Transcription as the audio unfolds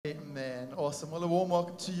Awesome. Well, a warm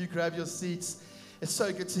welcome to you. Grab your seats. It's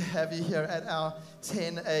so good to have you here at our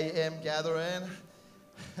 10 a.m. gathering.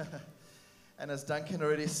 And as Duncan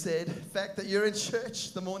already said, the fact that you're in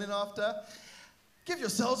church the morning after, give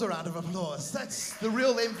yourselves a round of applause. That's the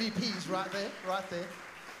real MVPs right there, right there.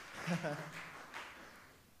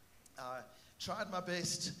 I tried my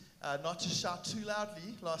best not to shout too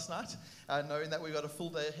loudly last night, knowing that we've got a full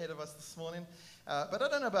day ahead of us this morning. But I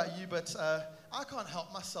don't know about you, but I can't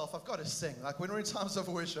help myself. I've got to sing. Like when we're in times of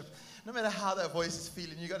worship, no matter how that voice is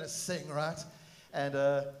feeling, you've got to sing, right? And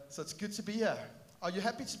so it's good to be here. Are you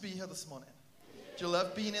happy to be here this morning? Do you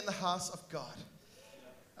love being in the house of God?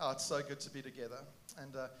 Oh, it's so good to be together.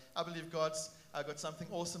 And I believe God's got something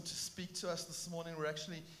awesome to speak to us this morning. We're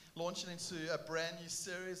actually launching into a brand new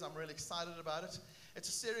series. I'm really excited about it. It's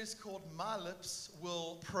a series called My Lips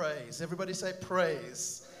Will Praise. Everybody say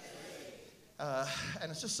praise.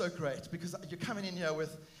 And it's just so great because you're coming in here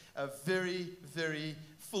with very, very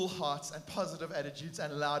full hearts and positive attitudes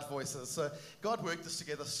and loud voices. So God worked this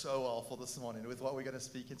together so well for this morning with what we're going to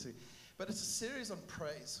speak into. But it's a series on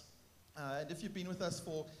praise. And if you've been with us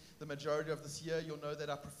for the majority of this year, you'll know that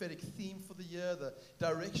our prophetic theme for the year, the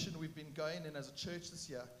direction we've been going in as a church this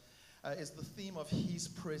year, is the theme of His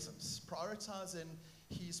presence. Prioritizing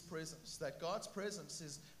His presence. That God's presence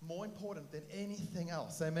is more important than anything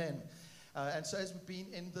else. Amen. And so as we've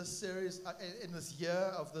been in this series, in this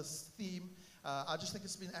year of this theme, I just think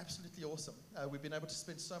it's been absolutely awesome. We've been able to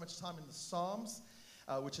spend so much time in the Psalms,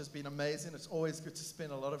 which has been amazing. It's always good to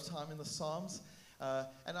spend a lot of time in the Psalms.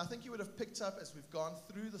 And I think you would have picked up as we've gone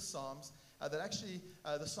through the Psalms that actually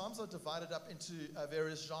the Psalms are divided up into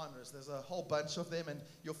various genres. There's a whole bunch of them, and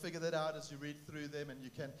you'll figure that out as you read through them, and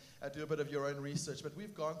you can do a bit of your own research. But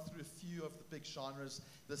we've gone through a few of the big genres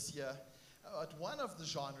this year. One of the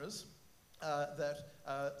genres that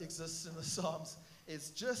exists in the Psalms is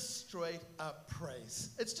just straight up praise.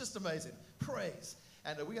 It's just amazing. Praise.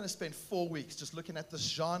 And we're going to spend 4 weeks just looking at this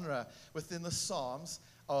genre within the Psalms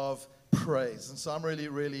of praise. And so I'm really,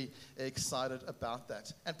 really excited about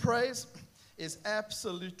that. And praise is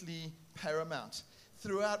absolutely paramount.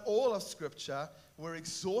 Throughout all of Scripture, we're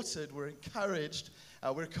exhorted, we're encouraged,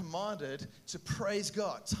 we're commanded to praise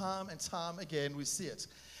God. Time and time again, we see it.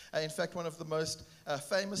 In fact, one of the most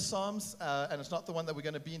famous Psalms, and it's not the one that we're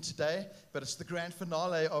going to be in today, but it's the grand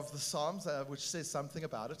finale of the Psalms, which says something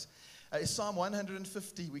about it, is Psalm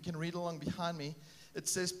 150. We can read along behind me. It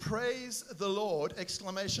says, "Praise the Lord!"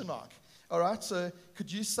 exclamation mark. All right, so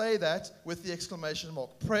could you say that with the exclamation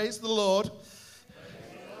mark? Praise the Lord. Praise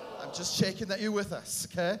the Lord. I'm just checking that you're with us,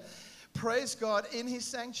 okay? Praise God in His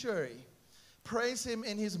sanctuary. Praise Him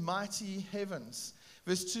in His mighty heavens.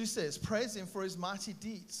 Verse 2 says, praise Him for His mighty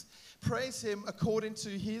deeds. Praise Him according to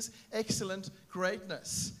His excellent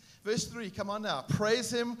greatness. Verse 3, come on now.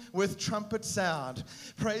 Praise Him with trumpet sound.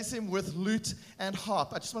 Praise Him with lute and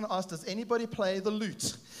harp. I just want to ask, does anybody play the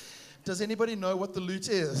lute? Does anybody know what the lute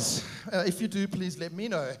is? If you do, please let me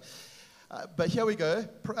know. But here we go.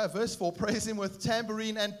 Verse 4, praise Him with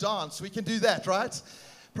tambourine and dance. We can do that, right?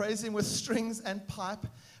 Praise Him with strings and pipe.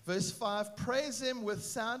 Verse 5, praise Him with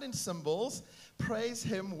sounding cymbals. Praise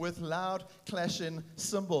Him with loud clashing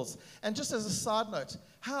cymbals. And just as a side note,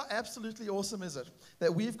 how absolutely awesome is it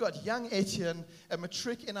that we've got young Etienne, a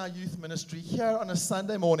matric in our youth ministry, here on a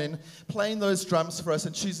Sunday morning, playing those drums for us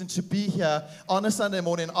and choosing to be here on a Sunday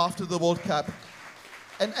morning after the World Cup.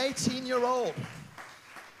 An 18-year-old.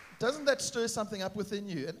 Doesn't that stir something up within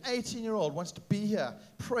you? An 18-year-old wants to be here,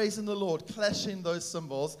 praising the Lord, clashing those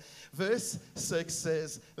cymbals. Verse 6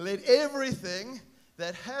 says, let everything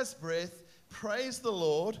that has breath praise the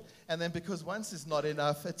Lord. And then because once is not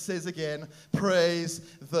enough, it says again, praise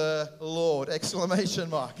the Lord, exclamation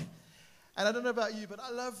mark. And I don't know about you, but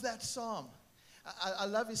I love that psalm. I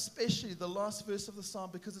love especially the last verse of the psalm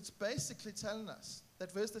because it's basically telling us,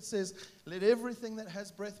 that verse that says, let everything that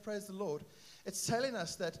has breath praise the Lord. It's telling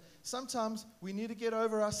us that sometimes we need to get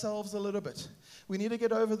over ourselves a little bit. We need to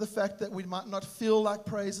get over the fact that we might not feel like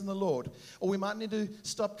praising the Lord. Or we might need to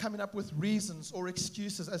stop coming up with reasons or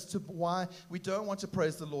excuses as to why we don't want to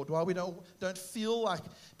praise the Lord, why we don't feel like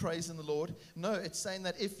praising the Lord. No, it's saying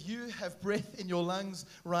that if you have breath in your lungs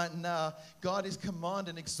right now, God is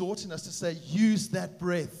commanding, exhorting us to say, use that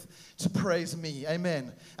breath to praise me.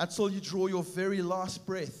 Amen. Until you draw your very last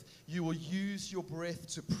breath, you will use your breath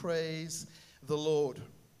to praise the Lord.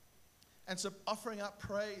 And so offering up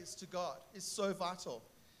praise to God is so vital.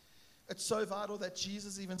 It's so vital that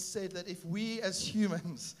Jesus even said that if we as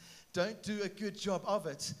humans don't do a good job of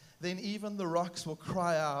it, then even the rocks will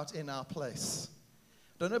cry out in our place.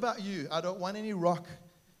 Don't know about you, I don't want any rock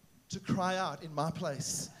to cry out in my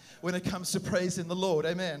place when it comes to praising the Lord.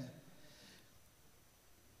 Amen.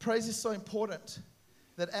 Praise is so important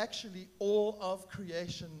that actually all of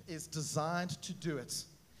creation is designed to do it.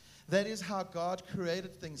 That is how God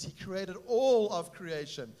created things. He created all of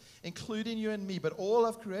creation, including you and me, but all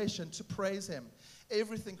of creation to praise him.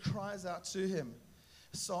 Everything cries out to him.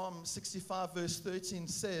 Psalm 65 verse 13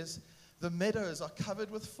 says, "The meadows are covered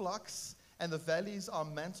with flocks, and the valleys are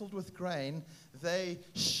mantled with grain. They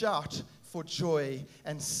shout for joy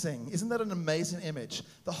and sing." Isn't that an amazing image?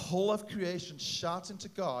 The whole of creation shouting to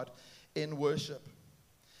God in worship.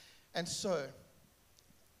 And so,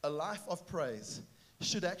 a life of praise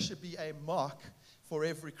should actually be a mark for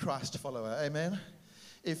every Christ follower. Amen?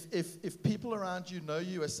 If people around you know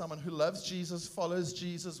you as someone who loves Jesus, follows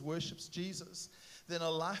Jesus, worships Jesus, then a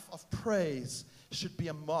life of praise should be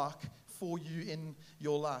a mark for you in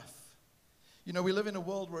your life. You know, we live in a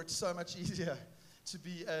world where it's so much easier to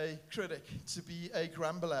be a critic, to be a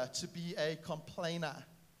grumbler, to be a complainer,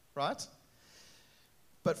 right?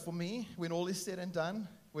 But for me, when all is said and done,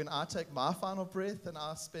 when I take my final breath and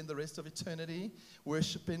I spend the rest of eternity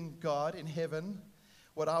worshiping God in heaven,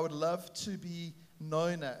 what I would love to be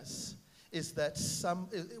known as is that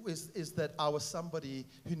I was somebody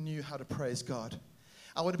who knew how to praise God.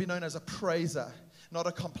 I want to be known as a praiser, not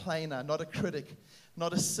a complainer, not a critic,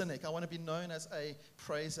 not a cynic. I want to be known as a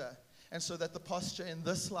praiser. And so that the posture in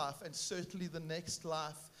this life and certainly the next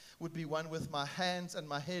life would be one with my hands and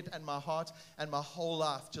my head and my heart and my whole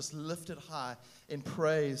life just lifted high in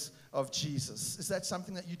praise of Jesus. Is that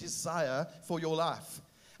something that you desire for your life?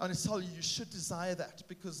 I want to tell you, you should desire that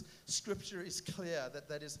because Scripture is clear that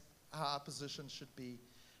that is how our position should be.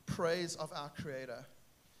 Praise of our Creator.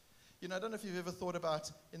 You know, I don't know if you've ever thought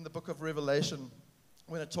about in the book of Revelation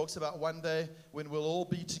when it talks about one day when we'll all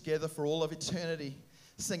be together for all of eternity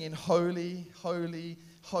singing, "Holy, holy,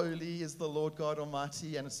 holy is the Lord God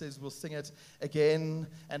Almighty." And it says we'll sing it again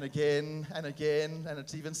and again and again. And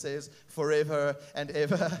it even says forever and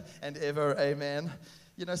ever and ever. Amen.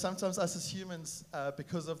 You know, sometimes us as humans,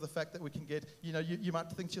 because of the fact that we can get, you know, you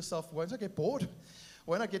might think to yourself, won't I get bored?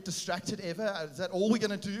 Won't I get distracted ever? Is that all we're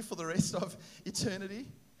going to do for the rest of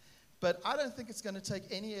eternity? But I don't think it's going to take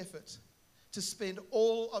any effort to spend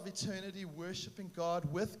all of eternity worshiping God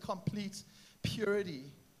with complete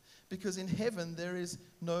purity, because in heaven there is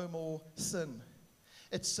no more sin.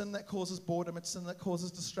 It's sin that causes boredom. It's sin that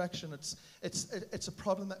causes distraction. It's a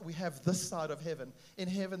problem that we have this side of heaven. In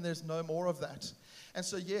heaven there's no more of that. And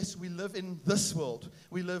so yes, we live in this world.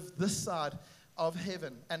 We live this side of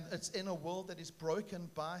heaven, and it's in a world that is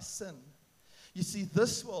broken by sin. You see,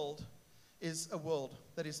 this world is a world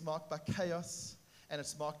that is marked by chaos, and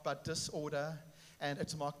it's marked by disorder, and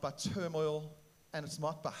it's marked by turmoil, and it's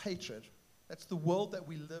marked by hatred. That's the world that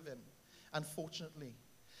we live in, unfortunately.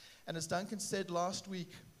 And as Duncan said last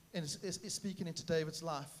week, speaking into David's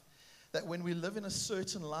life, that when we live in a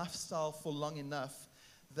certain lifestyle for long enough,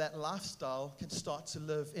 that lifestyle can start to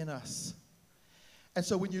live in us. And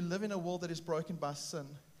so when you live in a world that is broken by sin,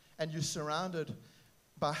 and you're surrounded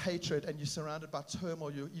by hatred, and you're surrounded by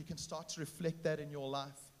turmoil, you can start to reflect that in your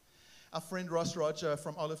life. Our friend Ross Roger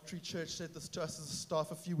from Olive Tree Church said this to us as a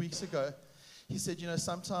staff a few weeks ago. He said, you know,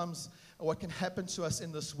 sometimes what can happen to us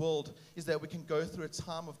in this world is that we can go through a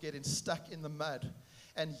time of getting stuck in the mud,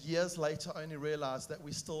 and years later only realize that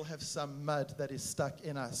we still have some mud that is stuck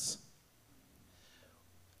in us.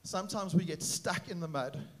 Sometimes we get stuck in the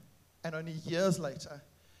mud, and only years later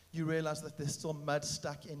you realize that there's still mud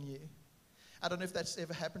stuck in you. I don't know if that's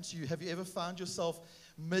ever happened to you. Have you ever found yourself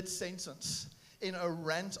mid-sentence in a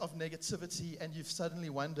rant of negativity, and you've suddenly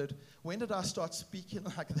wondered, when did I start speaking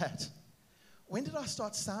like that? When did I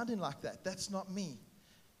start sounding like that? That's not me.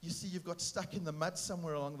 You see, you've got stuck in the mud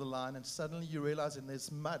somewhere along the line, and suddenly you realize there's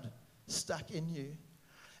mud stuck in you.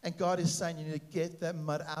 And God is saying you need to get that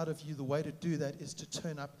mud out of you. The way to do that is to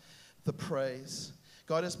turn up the praise.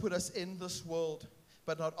 God has put us in this world,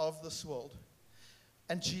 but not of this world.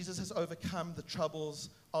 And Jesus has overcome the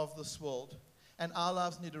troubles of this world. And our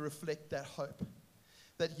lives need to reflect that hope.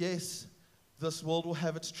 That yes, this world will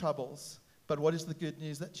have its troubles, but what is the good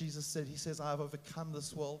news that Jesus said? He says, I have overcome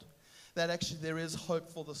this world. That actually there is hope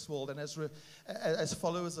for this world. And as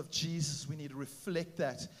followers of Jesus, we need to reflect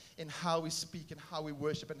that in how we speak and how we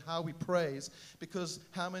worship and how we praise. Because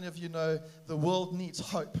how many of you know the world needs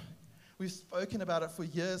hope? We've spoken about it for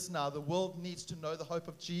years now. The world needs to know the hope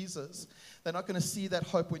of Jesus. They're not going to see that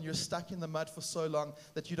hope when you're stuck in the mud for so long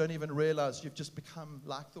that you don't even realize you've just become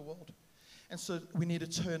like the world. And so we need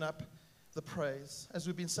to turn up the praise. As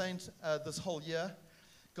we've been saying this whole year,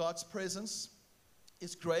 God's presence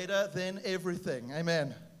is greater than everything.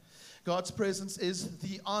 Amen. God's presence is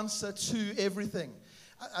the answer to everything.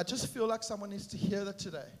 I just feel like someone needs to hear that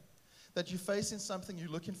today. that you're facing something, you're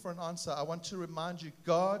looking for an answer, I want to remind you,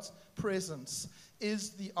 God's presence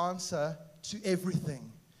is the answer to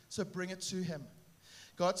everything. So bring it to him.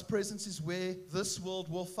 God's presence is where this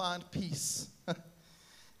world will find peace.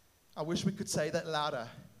 I wish we could say that louder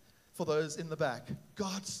for those in the back.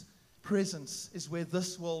 God's presence is where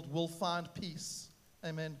this world will find peace.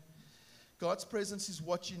 Amen. God's presence is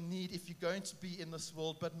what you need if you're going to be in this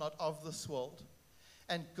world but not of this world.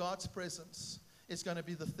 And God's presence is going to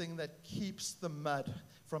be the thing that keeps the mud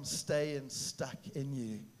from staying stuck in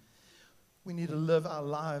you. We need to live our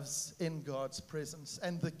lives in God's presence.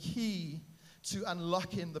 And the key to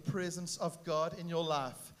unlocking the presence of God in your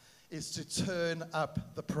life is to turn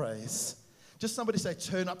up the praise. Just somebody say,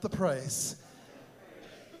 turn up the praise.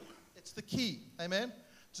 It's the key, amen,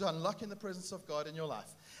 to unlocking the presence of God in your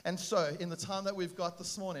life. And so, in the time that we've got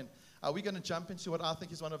this morning, we're going to jump into what I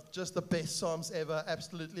think is one of just the best Psalms ever.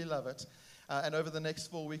 Absolutely love it. And over the next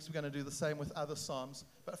 4 weeks, we're going to do the same with other Psalms.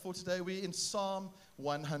 But for today, we're in Psalm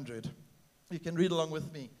 100. You can read along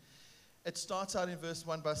with me. It starts out in verse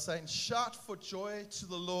 1 by saying, shout for joy to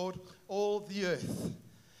the Lord, all the earth.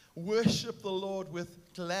 Worship the Lord with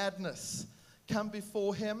gladness. Come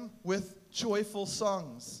before him with joyful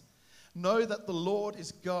songs. Know that the Lord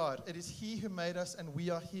is God. It is he who made us, and we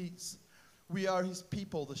are his. We are his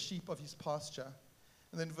people, the sheep of his pasture.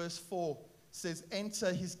 And then verse 4 says,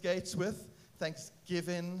 enter his gates with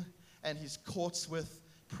thanksgiving and his courts with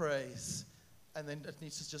praise. And then it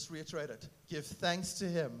needs to just reiterate it. Give thanks to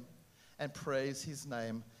him and praise his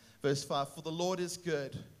name. Verse 5, for the Lord is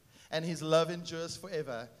good, and his love endures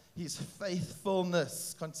forever. His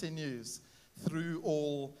faithfulness continues through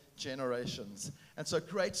all generations. And so,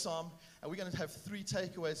 great psalm. And we're going to have 3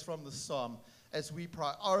 takeaways from this psalm as we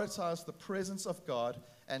prioritize the presence of God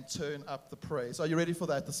and turn up the praise. Are you ready for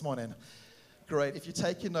that this morning? Great. If you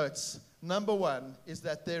take your notes, number 1 is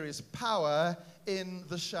that there is power in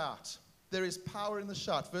the shout. There is power in the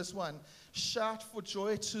shout. Verse 1, shout for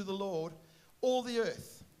joy to the Lord, all the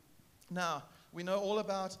earth. Now, we know all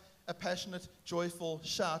about a passionate, joyful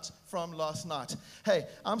shout from last night. Hey,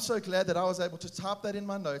 I'm so glad that I was able to type that in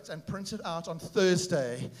my notes and print it out on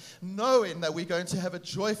Thursday, knowing that we're going to have a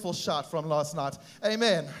joyful shout from last night.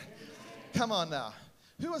 Amen. Come on now.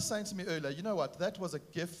 Who was saying to me earlier, you know what, that was a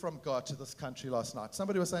gift from God to this country last night.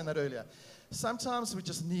 Somebody was saying that earlier. Sometimes we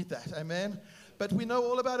just need that, amen? But we know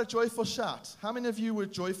all about a joyful shout. How many of you were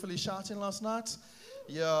joyfully shouting last night?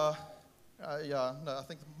 No, I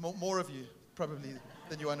think more of you probably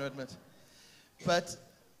than you want to admit. But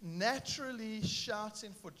naturally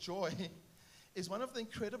shouting for joy is one of the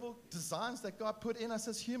incredible designs that God put in us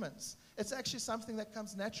as humans. It's actually something that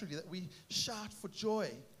comes naturally, that we shout for joy.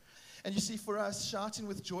 And you see, for us, shouting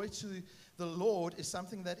with joy to the Lord is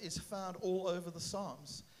something that is found all over the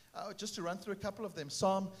Psalms. Just to run through a couple of them.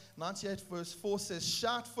 Psalm 98 verse 4 says,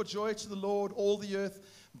 shout for joy to the Lord, all the earth,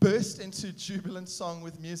 burst into jubilant song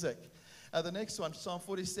with music. The next one, Psalm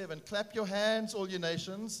 47, clap your hands, all you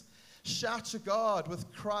nations, shout to God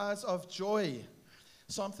with cries of joy.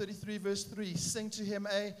 Psalm 33 verse 3, sing to him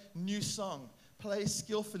a new song, play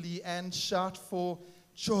skillfully and shout for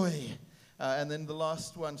joy. And then the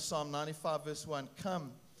last one, Psalm 95 verse 1,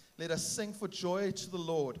 come, let us sing for joy to the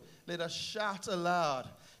Lord, let us shout aloud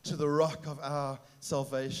to the rock of our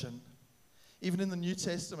salvation. Even in the New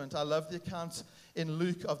Testament, I love the account in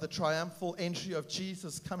Luke of the triumphal entry of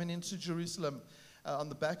Jesus coming into Jerusalem on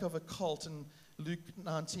the back of a colt. And Luke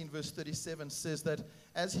 19 verse 37 says that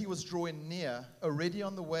as he was drawing near, already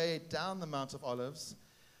on the way down the Mount of Olives,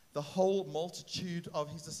 the whole multitude of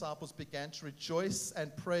his disciples began to rejoice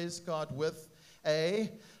and praise God with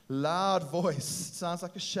a loud voice. Sounds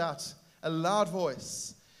like a shout. A loud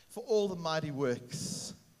voice for all the mighty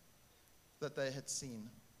works that they had seen.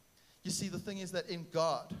 You see, the thing is that in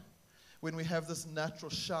God, when we have this natural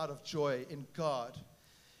shout of joy in God,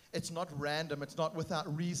 it's not random, it's not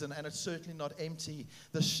without reason, and it's certainly not empty.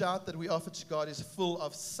 The shout that we offer to God is full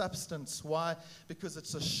of substance. Why? Because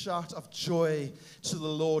it's a shout of joy to the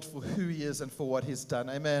Lord for who he is and for what he's done.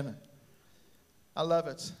 Amen. I love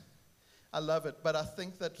it. I love it. But I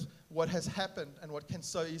think that what has happened and what can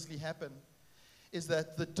so easily happen is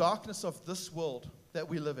that the darkness of this world that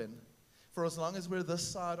we live in, for as long as we're this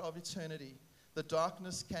side of eternity, the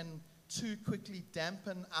darkness can too quickly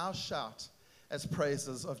dampen our shout as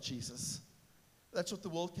praisers of Jesus. That's what the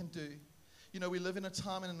world can do. You know, we live in a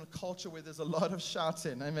time and in a culture where there's a lot of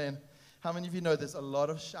shouting. Amen. How many of you know there's a lot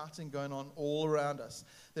of shouting going on all around us?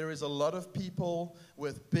 There is a lot of people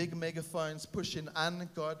with big megaphones pushing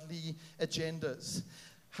ungodly agendas.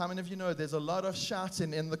 How many of you know there's a lot of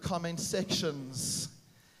shouting in the comment sections?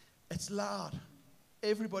 It's loud.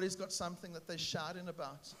 Everybody's got something that they're shouting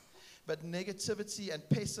about. but negativity and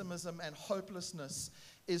pessimism and hopelessness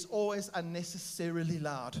is always unnecessarily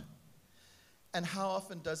loud. And how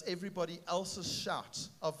often does everybody else's shout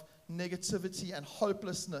of negativity and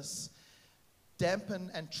hopelessness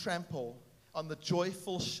dampen and trample on the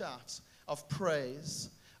joyful shout of praise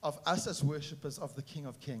of us as worshipers of the King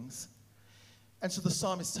of Kings? And so the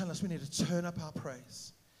psalmist is telling us we need to turn up our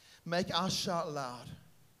praise, make our shout loud.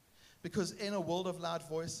 Because in a world of loud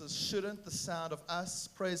voices, shouldn't the sound of us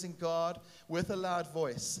praising God with a loud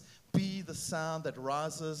voice be the sound that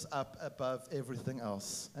rises up above everything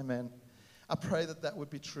else? Amen. I pray that that would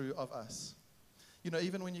be true of us. You know,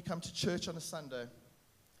 even when you come to church on a Sunday,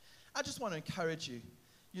 I just want to encourage you.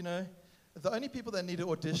 You know, the only people that need to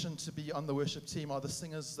audition to be on the worship team are the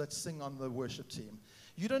singers that sing on the worship team.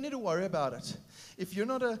 You don't need to worry about it. If you're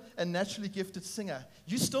not a naturally gifted singer,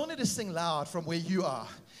 you still need to sing loud from where you are.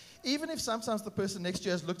 Even if sometimes the person next to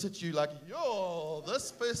you has looked at you like, yo,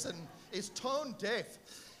 this person is tone deaf.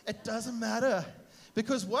 It doesn't matter.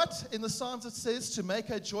 Because what? In the Psalms it says to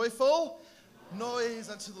make a joyful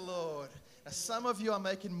noise unto the Lord. Now, some of you are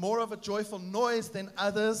making more of a joyful noise than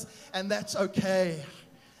others, and that's okay.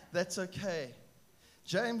 That's okay.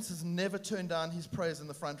 James has never turned down his praise in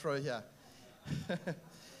the front row here.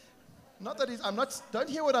 Not that don't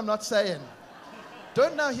hear what I'm not saying.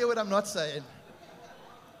 Don't now hear what I'm not saying.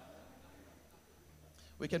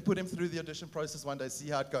 We can put him through the audition process one day, see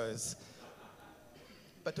how it goes.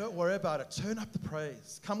 But don't worry about it. Turn up the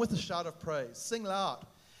praise. Come with a shout of praise. Sing loud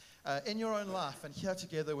in your own life and here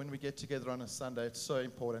together when we get together on a Sunday. It's so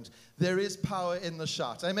important. There is power in the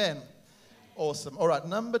shout. Amen. Awesome. All right,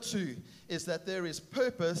 number 2 is that there is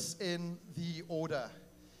purpose in the order.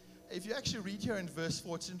 If you actually read here in verse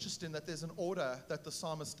 4, it's interesting that there's an order that the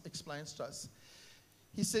psalmist explains to us.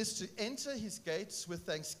 He says to enter his gates with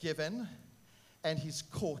thanksgiving and his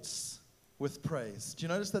courts with praise. Do you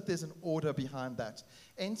notice that there's an order behind that?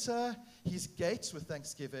 Enter his gates with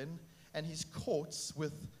thanksgiving and his courts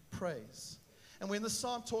with praise. And when the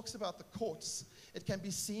psalm talks about the courts, it can be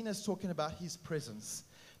seen as talking about his presence.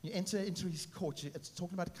 You enter into his court, it's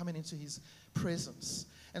talking about coming into his presence.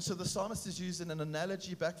 And so the psalmist is using an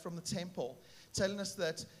analogy back from the temple, telling us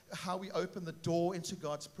that how we open the door into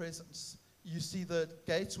God's presence. You see the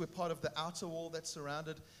gates were part of the outer wall that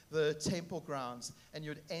surrounded the temple grounds, and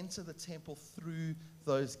you'd enter the temple through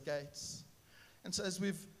those gates. And so as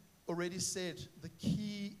we've already said, the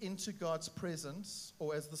key into God's presence,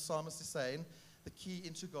 or as the psalmist is saying, the key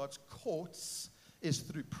into God's courts is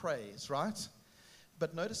through praise, right?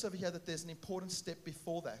 But notice over here that there's an important step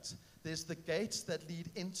before that. There's the gates that lead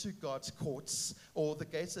into God's courts, or the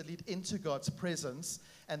gates that lead into God's presence,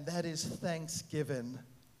 and that is thanksgiving.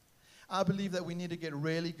 I believe that we need to get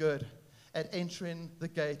really good at entering the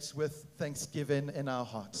gates with thanksgiving in our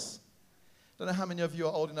hearts. I don't know how many of you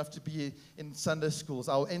are old enough to be in Sunday schools.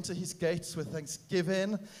 I'll enter his gates with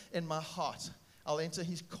thanksgiving in my heart. I'll enter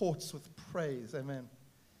his courts with praise. Amen.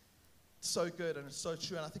 It's so good and it's so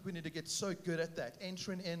true, and I think we need to get so good at that,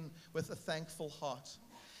 entering in with a thankful heart.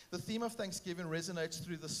 The theme of thanksgiving resonates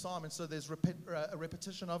through the psalm, and so there's a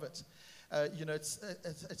repetition of it.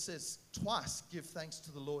 It says twice, give thanks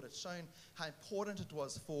to the Lord. It's showing how important it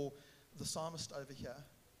was for the psalmist over here.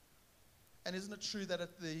 And isn't it true that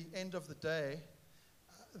at the end of the day,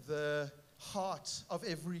 the heart of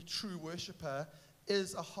every true worshiper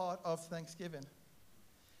is a heart of thanksgiving?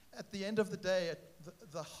 At the end of the day,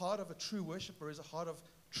 the heart of a true worshiper is a heart of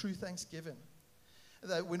true thanksgiving.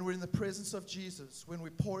 That when we're in the presence of Jesus, when we're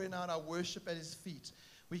pouring out our worship at his feet,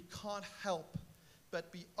 we can't help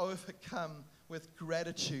but be overcome with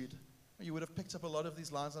gratitude. You would have picked up a lot of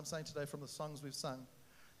these lines I'm saying today from the songs we've sung.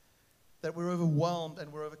 That we're overwhelmed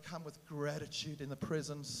and we're overcome with gratitude in the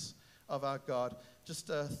presence of our God. Just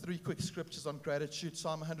 3 quick scriptures on gratitude.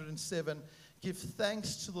 Psalm 107, give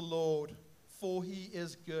thanks to the Lord, for he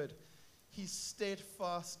is good. His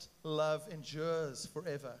steadfast love endures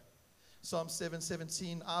forever. Psalm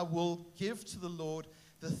 7:17, I will give to the Lord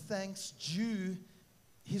the thanks due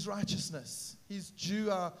his righteousness. His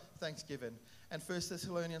due our thanksgiving. And 1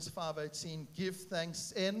 Thessalonians 5:18, give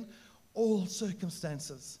thanks in all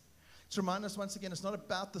circumstances. To remind us once again, it's not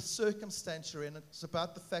about the circumstance you're in, it's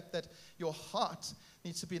about the fact that your heart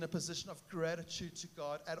needs to be in a position of gratitude to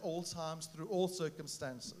God at all times, through all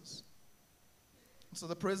circumstances. So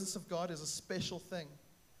the presence of God is a special thing.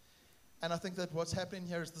 And I think that what's happening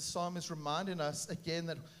here is the psalm is reminding us again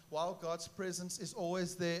that while God's presence is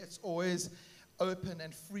always there, it's always open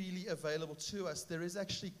and freely available to us, there is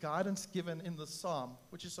actually guidance given in the psalm,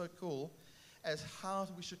 which is so cool, as how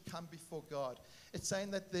we should come before God. It's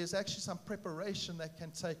saying that there's actually some preparation that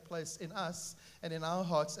can take place in us and in our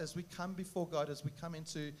hearts as we come before God, as we come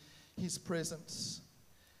into his presence.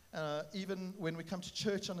 Even when we come to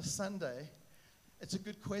church on a Sunday, it's a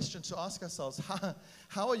good question to ask ourselves,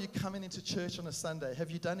 how are you coming into church on a Sunday?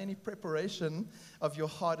 Have you done any preparation of your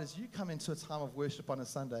heart as you come into a time of worship on a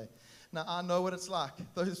Sunday? Now, I know what it's like.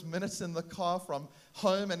 Those minutes in the car from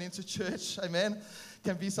home and into church, amen,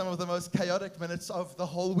 can be some of the most chaotic minutes of the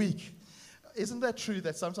whole week. Isn't that true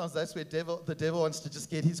that sometimes that's where the devil wants to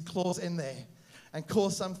just get his claws in there and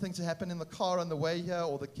cause something to happen in the car on the way here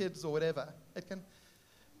or the kids or whatever? It can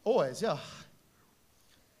always, yeah.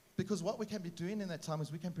 Because what we can be doing in that time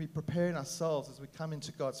is we can be preparing ourselves as we come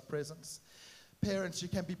into God's presence. Parents, you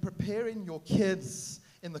can be preparing your kids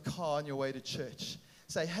in the car on your way to church.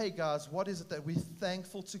 Say, hey guys, what is it that we're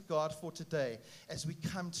thankful to God for today as we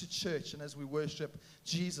come to church and as we worship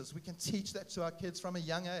Jesus? We can teach that to our kids from a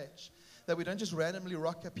young age, that we don't just randomly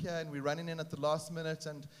rock up here and we're running in at the last minute.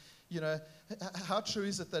 And, you know, how true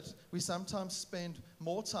is it that we sometimes spend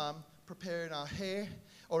more time preparing our hair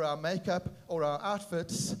or our makeup or our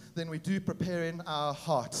outfits than we do preparing our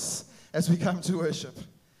hearts as we come to worship?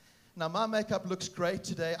 Now, my makeup looks great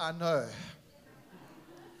today, I know.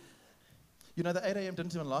 You know, the 8 a.m.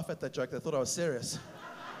 didn't even laugh at that joke. They thought I was serious.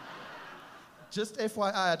 Just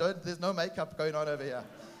FYI, there's no makeup going on over here.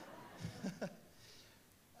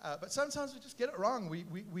 But sometimes we just get it wrong.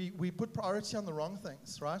 We put priority on the wrong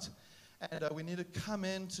things, right? And we need to come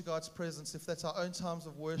into God's presence, if that's our own times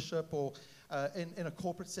of worship or in a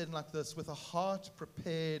corporate setting like this, with a heart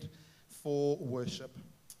prepared for worship.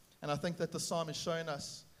 And I think that the psalm is showing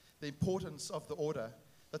us the importance of the order,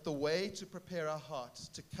 that the way to prepare our hearts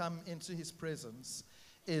to come into his presence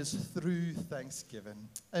is through thanksgiving.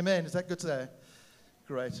 Amen. Is that good today?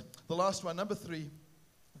 Great. The last one, number 3,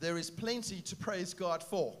 there is plenty to praise God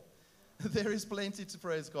for. There is plenty to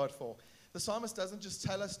praise God for. The psalmist doesn't just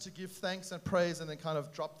tell us to give thanks and praise and then kind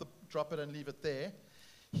of drop it and leave it there.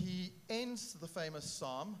 He ends the famous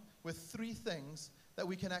psalm with 3 things that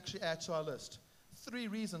we can actually add to our list. 3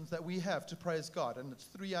 reasons that we have to praise God, and it's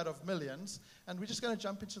 3 out of millions, and we're just going to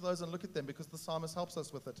jump into those and look at them because the psalmist helps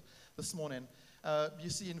us with it this morning. You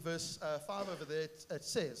see in verse 5 over there, it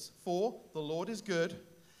says, "For the Lord is good,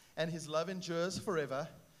 and his love endures forever.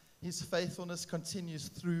 His faithfulness continues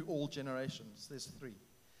through all generations." There's 3.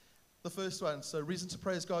 The first one, so reason to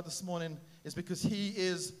praise God this morning is because he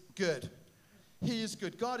is good. He is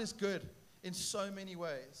good. God is good in so many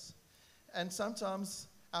ways. And sometimes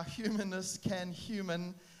our humanness can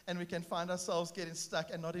human, and we can find ourselves getting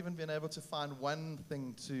stuck and not even being able to find one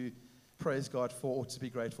thing to praise God for or to be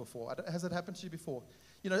grateful for. Has it happened to you before?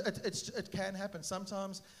 You know, it can happen.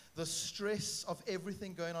 Sometimes the stress of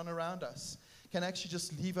everything going on around us can actually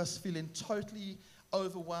just leave us feeling totally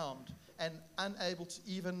overwhelmed and unable to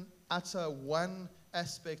even utter one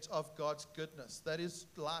aspect of God's goodness. That is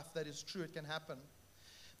life. That is true. It can happen.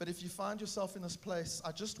 But if you find yourself in this place,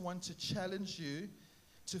 I just want to challenge you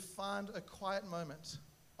to find a quiet moment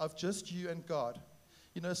of just you and God.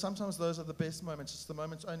 You know, sometimes those are the best moments. It's the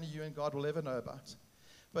moments only you and God will ever know about.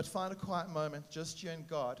 But find a quiet moment, just you and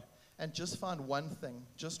God, and just find one thing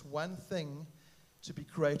to be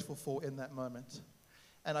grateful for in that moment.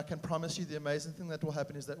 And I can promise you the amazing thing that will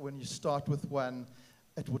happen is that when you start with 1,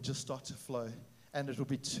 it will just start to flow. And it will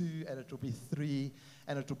be 2, and it will be 3,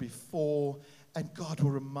 and it will be 4, and God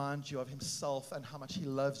will remind you of himself and how much he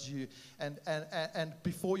loves you. And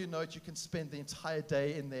before you know it, you can spend the entire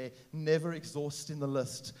day in there, never exhausting the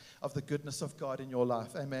list of the goodness of God in your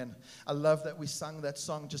life. Amen. I love that we sung that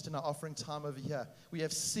song just in our offering time over here. We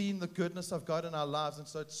have seen the goodness of God in our lives, and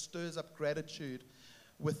so it stirs up gratitude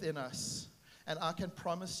within us. And I can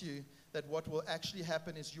promise you that what will actually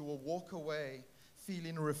happen is you will walk away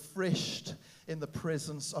feeling refreshed in the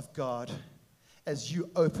presence of God as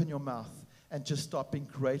you open your mouth and just start being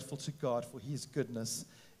grateful to God for his goodness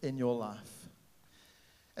in your life.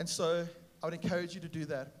 And so I would encourage you to do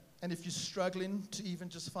that. And if you're struggling to even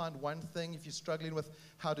just find one thing, if you're struggling with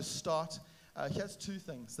how to start, here's 2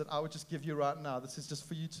 things that I would just give you right now. This is just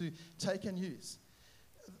for you to take and use.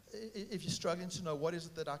 If you're struggling to know what is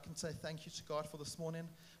it that I can say thank you to God for this morning,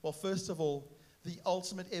 well, first of all, the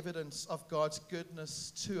ultimate evidence of God's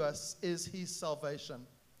goodness to us is his salvation.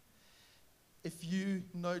 If you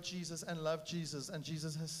know Jesus and love Jesus and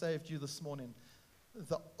Jesus has saved you this morning,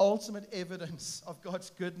 the ultimate evidence of God's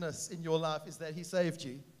goodness in your life is that he saved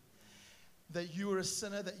you. That you were a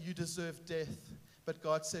sinner, that you deserved death. But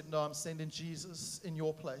God said, no, I'm sending Jesus in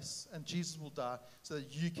your place. And Jesus will die so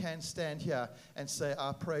that you can stand here and say,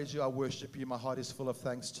 I praise you, I worship you, my heart is full of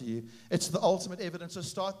thanks to you. It's the ultimate evidence. So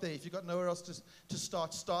start there. If you've got nowhere else to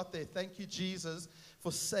start there. Thank you, Jesus,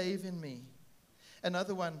 for saving me.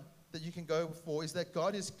 Another one that you can go for is that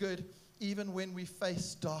God is good even when we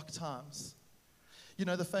face dark times. You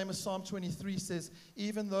know, the famous Psalm 23 says,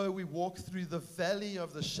 even though we walk through the valley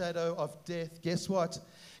of the shadow of death, guess what?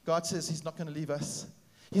 God says He's not going to leave us.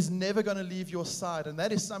 He's never going to leave your side. And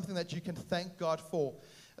that is something that you can thank God for.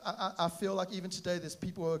 I feel like even today there's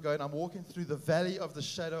people who are going, I'm walking through the valley of the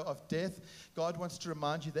shadow of death. God wants to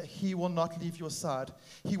remind you that He will not leave your side.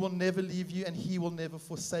 He will never leave you and He will never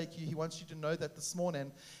forsake you. He wants you to know that this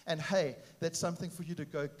morning. And hey, that's something for you to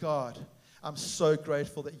go, God, I'm so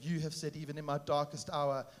grateful that you have said, even in my darkest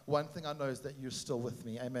hour, one thing I know is that you're still with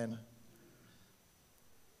me. Amen.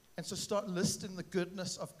 And so start listing the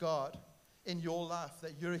goodness of God in your life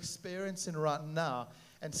that you're experiencing right now,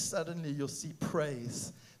 and suddenly you'll see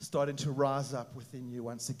praise starting to rise up within you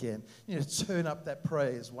once again. You know, turn up that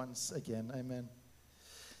praise once again. Amen.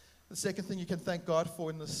 The second thing you can thank God for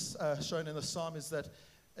in this, shown in the psalm, is that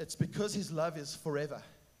it's because His love is forever.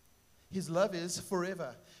 His love is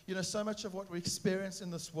forever. You know, so much of what we experience in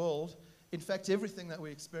this world, in fact, everything that we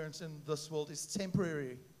experience in this world is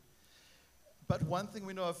temporary. But one thing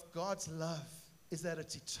we know of God's love is that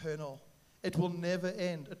it's eternal. It will never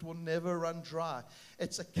end. It will never run dry.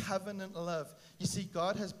 It's a covenant love. You see,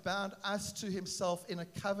 God has bound us to Himself in a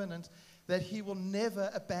covenant that He will never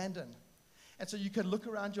abandon. And so you can look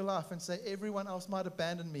around your life and say, everyone else might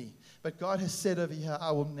abandon me, but God has said over here,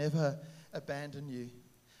 I will never abandon you.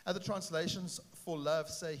 Other translations for love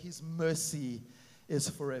say His mercy is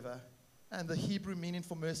forever. And the Hebrew meaning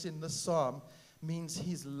for mercy in this psalm means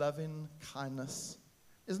His loving kindness.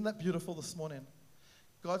 Isn't that beautiful this morning?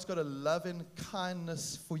 God's got a loving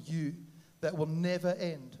kindness for you that will never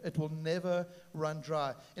end. It will never run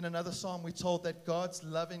dry. In another psalm, we're told that God's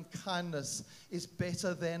loving kindness is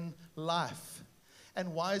better than life.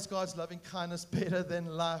 And why is God's loving kindness better than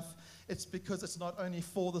life? It's because it's not only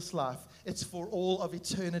for this life, it's for all of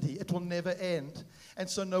eternity. It will never end. And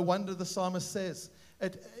so no wonder the psalmist says,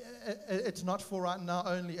 it's not for right now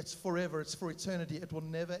only, it's forever, it's for eternity. It will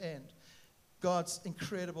never end. God's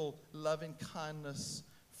incredible loving kindness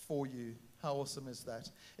for you. How awesome is that?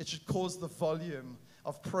 It should cause the volume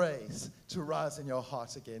of praise to rise in your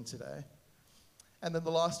heart again today. And then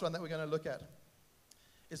the last one that we're going to look at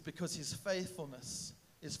is because His faithfulness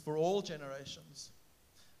is for all generations.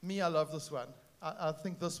 Me, I love this one. I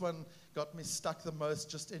think this one got me stuck the most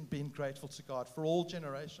just in being grateful to God for all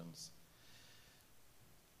generations.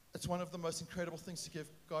 It's one of the most incredible things to give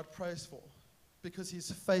God praise for, because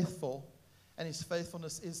He's faithful and His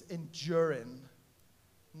faithfulness is enduring,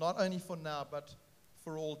 not only for now, but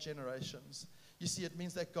for all generations. You see, it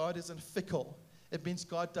means that God isn't fickle. It means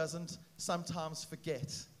God doesn't sometimes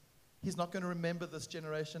forget. He's not going to remember this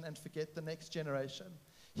generation and forget the next generation.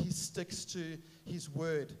 He sticks to His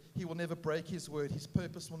word. He will never break His word. His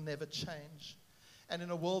purpose will never change. And in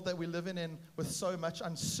a world that we live in with so much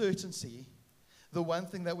uncertainty, the one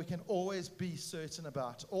thing that we can always be certain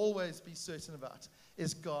about,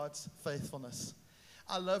 is God's faithfulness.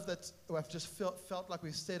 I love that I've just felt like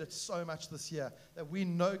we've said it so much this year, that we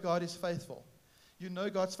know God is faithful. You know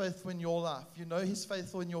God's faithful in your life. You know He's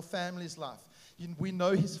faithful in your family's life. We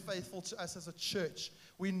know He's faithful to us as a church.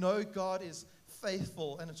 We know God is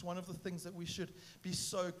faithful, and it's one of the things that we should be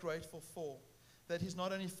so grateful for, that He's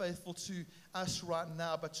not only faithful to us right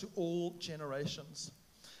now, but to all generations.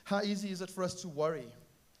 How easy is it for us to worry?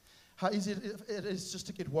 How easy it is just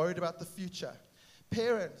to get worried about the future.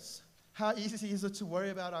 Parents, how easy is it to worry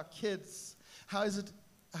about our kids? How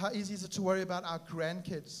easy is it to worry about our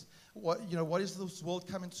grandkids? What is this world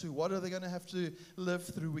coming to? What are they going to have to live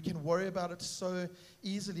through? We can worry about it so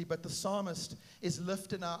easily, but the psalmist is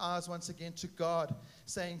lifting our eyes once again to God,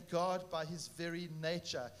 saying God, by His very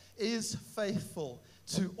nature, is faithful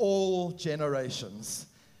to all generations.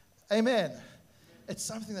 Amen. It's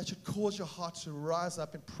something that should cause your heart to rise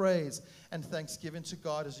up in praise and thanksgiving to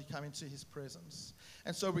God as you come into His presence.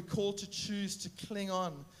 And so we're called to choose to cling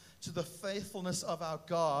on to the faithfulness of our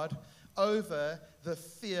God over the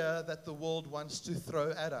fear that the world wants to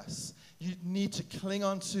throw at us. You need to cling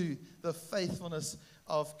on to the faithfulness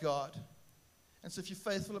of God. And so if you're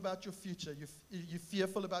faithful about your future, you're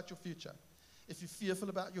fearful about your future, if you're fearful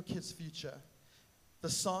about your kids' future, the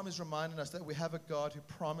psalm is reminding us that we have a God who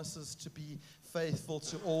promises to be faithful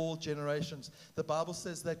to all generations. The Bible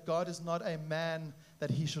says that God is not a man that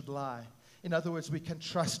He should lie. In other words, we can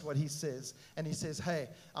trust what He says. And He says, hey,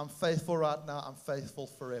 I'm faithful right now. I'm faithful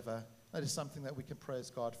forever. That is something that we can praise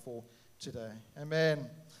God for today. Amen.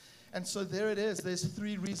 And so there it is. There's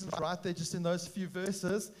 3 reasons right there just in those few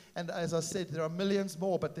verses. And as I said, there are millions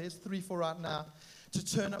more, but there's 3 for right now. To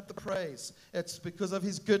turn up the praise. It's because of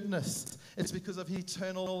His goodness. It's because of His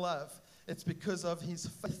eternal love. It's because of His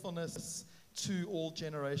faithfulness to all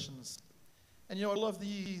generations. And you know, all of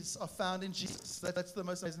these are found in Jesus. That's the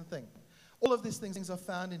most amazing thing. All of these things are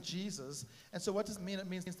found in Jesus. And so what does it mean? It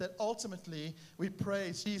means that ultimately we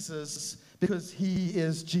praise Jesus because he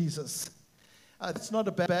is Jesus. It's not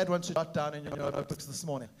a bad one to jot down in your notebooks this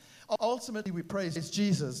morning. Ultimately we praise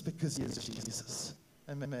Jesus because he is Jesus.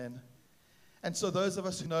 Amen. And so those of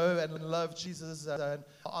us who know and love Jesus and are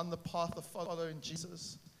on the path of following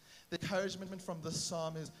Jesus, the encouragement from this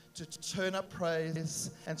psalm is to turn up praise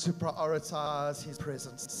and to prioritize his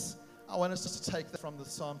presence. I want us to take that from the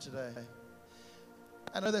psalm today.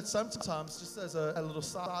 I know that sometimes, just as a little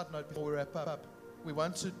side note before we wrap up, we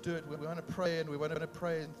want to do it. We want to pray and we want to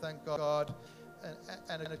pray and thank God.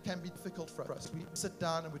 And it can be difficult for us. We sit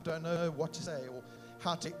down and we don't know what to say or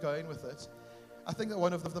how to get going with it. I think that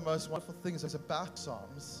one of the most wonderful things is about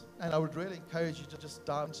Psalms, and I would really encourage you to just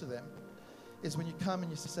dive into them, is when you come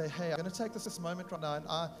and you say, hey, I'm going to take this moment right now, and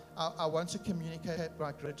I want to communicate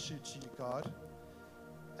my gratitude to you, God.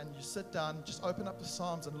 And you sit down, just open up the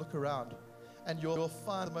Psalms and look around, and you'll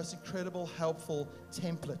find the most incredible, helpful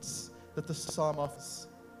templates that the Psalm offers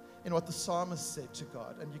in what the psalmist said to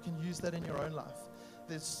God, and you can use that in your own life.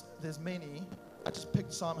 There's many. I just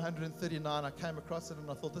picked Psalm 139. I came across it, and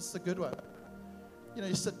I thought, this is a good one. You know,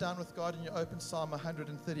 you sit down with God and you open Psalm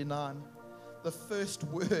 139. The first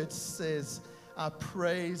word says, I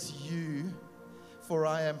praise you, for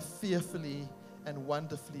I am fearfully and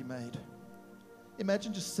wonderfully made.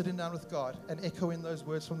 Imagine just sitting down with God and echoing those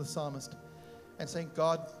words from the psalmist and saying,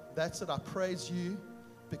 God, that's it. I praise you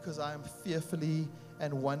because I am fearfully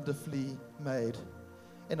and wonderfully made.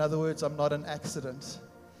 In other words, I'm not an accident.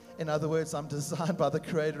 In other words, I'm designed by the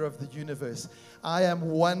creator of the universe. I am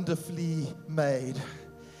wonderfully made.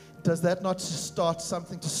 Does that not start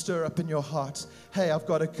something to stir up in your heart? Hey, I've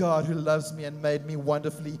got a God who loves me and made me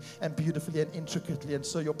wonderfully and beautifully and intricately. And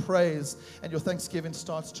so your praise and your thanksgiving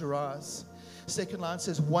starts to rise. Second line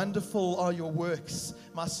says, wonderful are your works.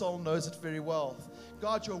 My soul knows it very well.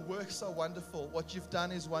 God, your works are wonderful. What you've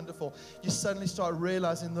done is wonderful. You suddenly start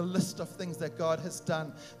realizing the list of things that God has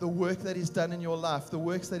done, the work that he's done in your life, the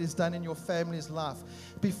works that he's done in your family's life.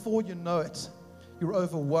 Before you know it, you're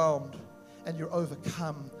overwhelmed and you're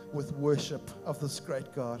overcome with worship of this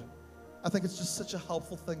great God. I think it's just such a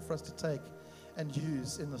helpful thing for us to take and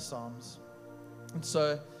use in the Psalms. And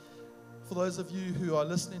so, for those of you who are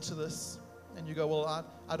listening to this and you go, well,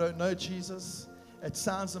 I don't know Jesus. It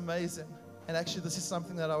sounds amazing. And actually, this is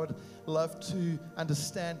something that I would love to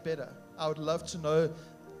understand better. I would love to know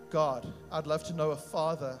God. I'd love to know a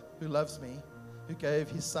Father who loves me, who gave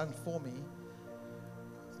his Son for me.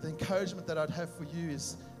 The encouragement that I'd have for you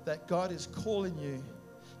is that God is calling you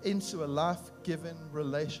into a life-given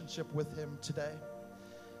relationship with him today.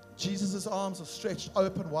 Jesus' arms are stretched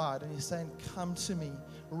open wide, and he's saying, come to me,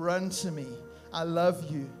 run to me. I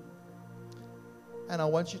love you. And I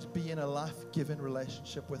want you to be in a life-given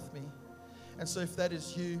relationship with me. And so if that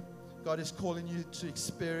is you, God is calling you to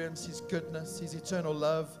experience his goodness, his eternal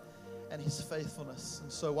love, and his faithfulness.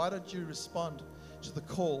 And so why don't you respond to the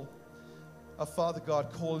call of Father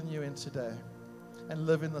God calling you in today and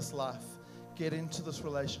live in this life. Get into this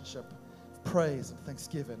relationship of praise and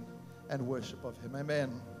thanksgiving and worship of him.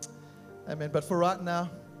 Amen. Amen. But for right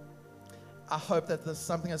now, I hope that there's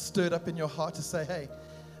something that's stirred up in your heart to say, hey,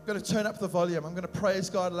 I'm going to turn up the volume. I'm going to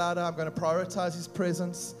praise God louder. I'm going to prioritize his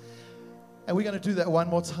presence. And we're going to do that one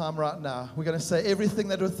more time right now. We're going to say everything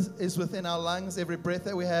that is within our lungs, every breath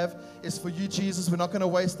that we have is for you, Jesus. We're not going to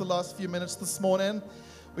waste the last few minutes this morning.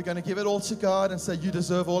 We're going to give it all to God and say you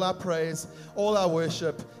deserve all our praise, all our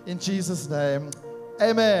worship in Jesus' name.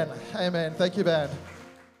 Amen. Amen. Thank you, band.